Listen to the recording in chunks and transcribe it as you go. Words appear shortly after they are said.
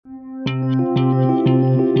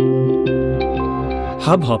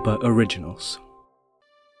Hubhopper Originals.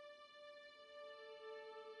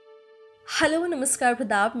 Hello नमस्कार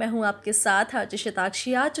प्रताप, मैं हूं आपके साथ आरजे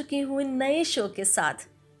शताक्षी। आ चुकी हूं नए शो के साथ।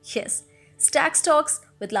 Yes, stacks talks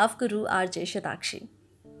with love guru RJ Shatakshi.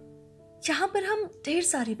 यहाँ पर हम ढेर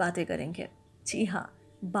सारी बातें करेंगे। जी हाँ,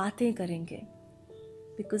 बातें करेंगे।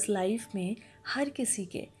 बिकॉज लाइफ में हर किसी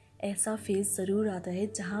के ऐसा फेज ज़रूर आता है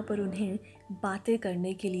जहाँ पर उन्हें बातें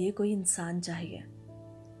करने के लिए कोई इंसान चाहिए।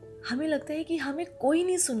 हमें लगता है कि हमें कोई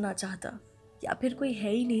नहीं सुनना चाहता, या फिर कोई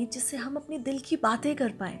है ही नहीं जिससे हम अपने दिल की बातें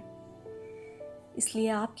कर पाएं। इसलिए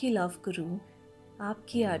आपकी लव गुरु,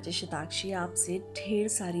 आपकी आरजे शताक्षी आपसे ढेर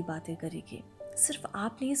सारी बातें करेगी। सिर्फ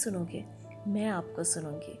आप नहीं सुनोगे, मैं आपको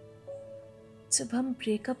सुनूंगी। जब हम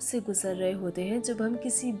ब्रेकअप से गुजर रहे होते हैं, जब हम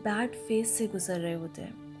किसी बैड फेज से गुजर रहे होते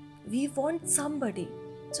हैं, वी वॉन्ट समबडी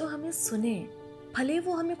जो हमें सुने। भले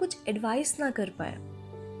वो हमें कुछ एडवाइस ना कर पाए,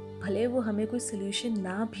 भले वो हमें कोई सोल्यूशन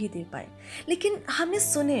ना भी दे पाए, लेकिन हमें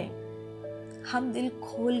सुने। हम दिल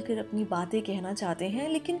खोल कर अपनी बातें कहना चाहते हैं,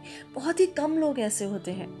 लेकिन बहुत ही कम लोग ऐसे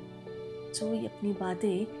होते हैं जो ये अपनी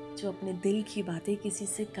बातें, जो अपने दिल की बातें किसी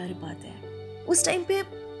से कर पाते हैं। उस टाइम पे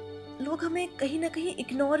लोग हमें कहीं ना कहीं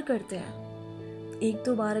इग्नोर करते हैं। एक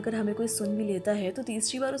दो बार अगर हमें कोई सुन भी लेता है तो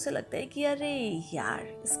तीसरी बार उसे लगता है कि अरे यार,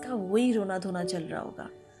 इसका वही रोना धोना चल रहा होगा।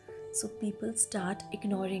 So people start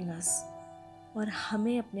ignoring us, और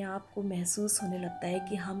हमें अपने आप को महसूस होने लगता है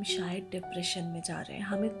कि हम शायद डिप्रेशन में जा रहे हैं,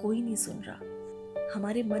 हमें कोई नहीं सुन रहा।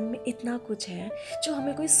 हमारे मन में इतना कुछ है जो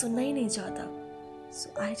हमें कोई सुनना ही नहीं चाहता।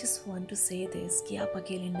 So I just want to say this कि आप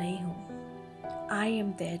अकेले नहीं हो। I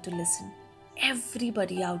am there to listen,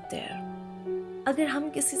 everybody out there. अगर हम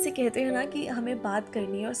किसी से कहते हैं ना कि हमें बात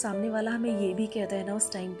करनी है, और सामने वाला हमें ये भी कहता है ना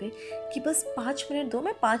उस टाइम पे कि बस 5 मिनट दो,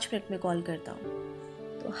 मैं 5 मिनट में कॉल करता हूँ,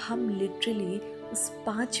 तो हम लिटरली उस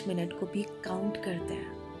 5 मिनट को भी काउंट करते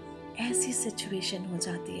हैं। ऐसी सिचुएशन हो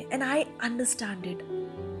जाती है, एंड आई अंडरस्टैंड इट।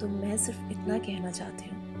 तो मैं सिर्फ इतना कहना चाहती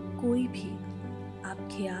हूँ, कोई भी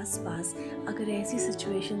आपके आसपास अगर ऐसी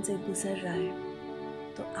सिचुएशन से गुजर रहा है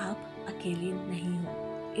तो आप अकेले नहीं हो।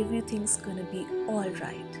 Everything's gonna be all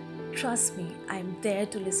right. Trust me, I am there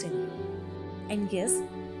to listen you, and yes,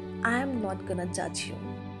 I am not gonna जज you.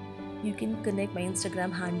 You can connect my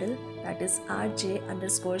Instagram handle, that is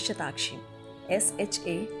rj_shatakshi,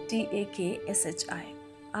 SHATAKSHI।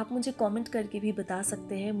 आप मुझे कमेंट करके भी बता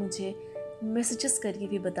सकते हैं, मुझे messages करके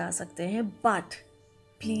भी बता सकते हैं, बट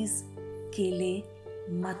प्लीज़ अकेले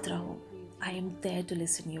मत रहो। आई am there to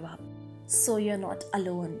listen you up, so you are not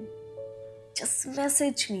alone. Just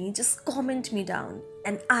message me, just comment me down,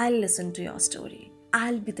 and I'll listen to your story.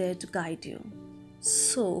 I'll be there to guide you.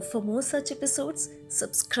 So, for more such episodes,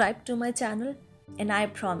 subscribe to my channel, and I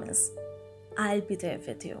promise I'll be there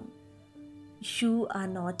with you. You are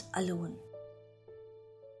not alone.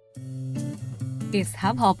 इस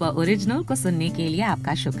hub hopper original को सुनने के लिए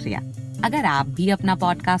आपका शुक्रिया। अगर आप भी अपना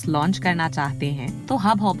पॉडकास्ट लॉन्च करना चाहते हैं तो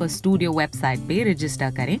हब हॉपर स्टूडियो वेबसाइट पे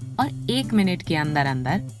रजिस्टर करें और 1 मिनट के अंदर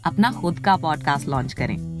अंदर अपना खुद का पॉडकास्ट लॉन्च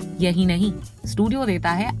करें। यही नहीं, स्टूडियो देता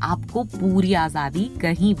है आपको पूरी आजादी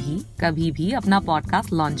कहीं भी कभी भी अपना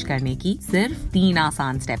पॉडकास्ट लॉन्च करने की, सिर्फ 3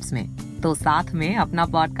 आसान स्टेप्स में। तो साथ में अपना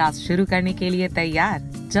पॉडकास्ट शुरू करने के लिए तैयार?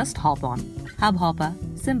 Just hop on hub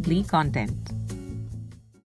hopper, simply content.